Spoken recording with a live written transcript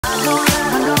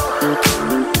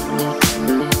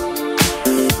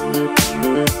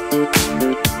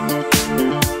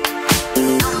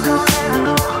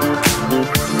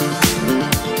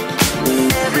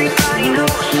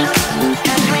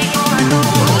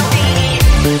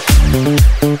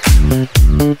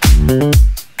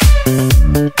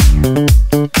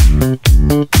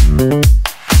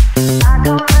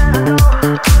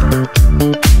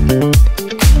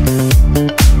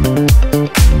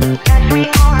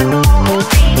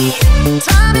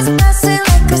Time is passing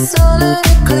like a solar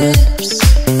eclipse.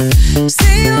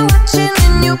 See you watching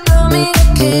and you blow me a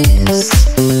kiss.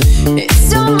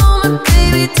 It's your moment,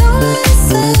 baby, don't let it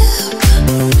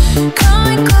slip.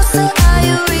 Coming closer, are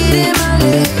you reading my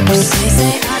lips? They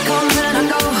say I come and I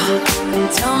go.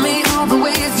 Tell me all the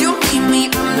ways you need me,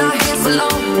 I'm not here for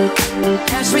long.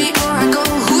 Catch me or I go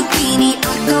Houdini.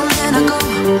 I come and I go.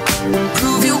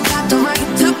 Prove you got the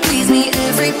right to please me,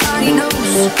 everybody knows.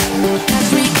 Catch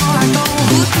me or I go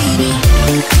Houdini.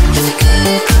 If you're good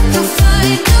enough, you'll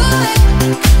find a way.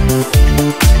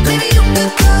 Maybe you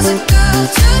could cause a girl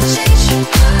to change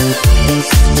her ways.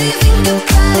 Do you think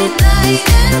about it night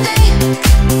and day?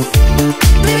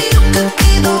 Maybe you could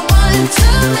be the one to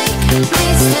make me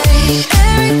stay.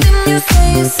 Everything you say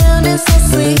is sounding so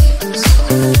sweet,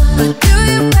 but do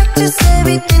you practice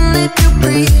everything that you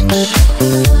preach?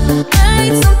 I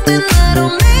need something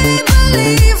that'll make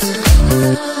believe.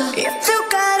 If you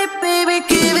got it, baby,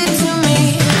 give it to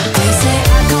me. They say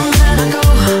I come and I go.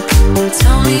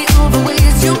 Tell me all the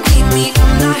ways you need me,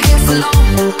 I'm not here for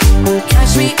long.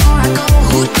 Catch me or I go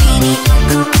Houdini. I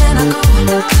come and I go.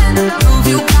 Prove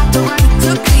you got the right to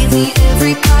please me,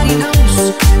 everybody knows.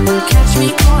 Catch me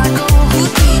or I go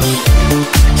Houdini.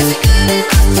 If you're good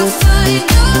enough, you'll find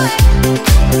a way.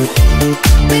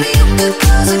 Maybe you could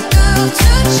cause a girl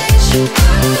to change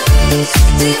her ways.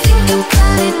 Do you think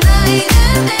about it night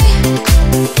and day?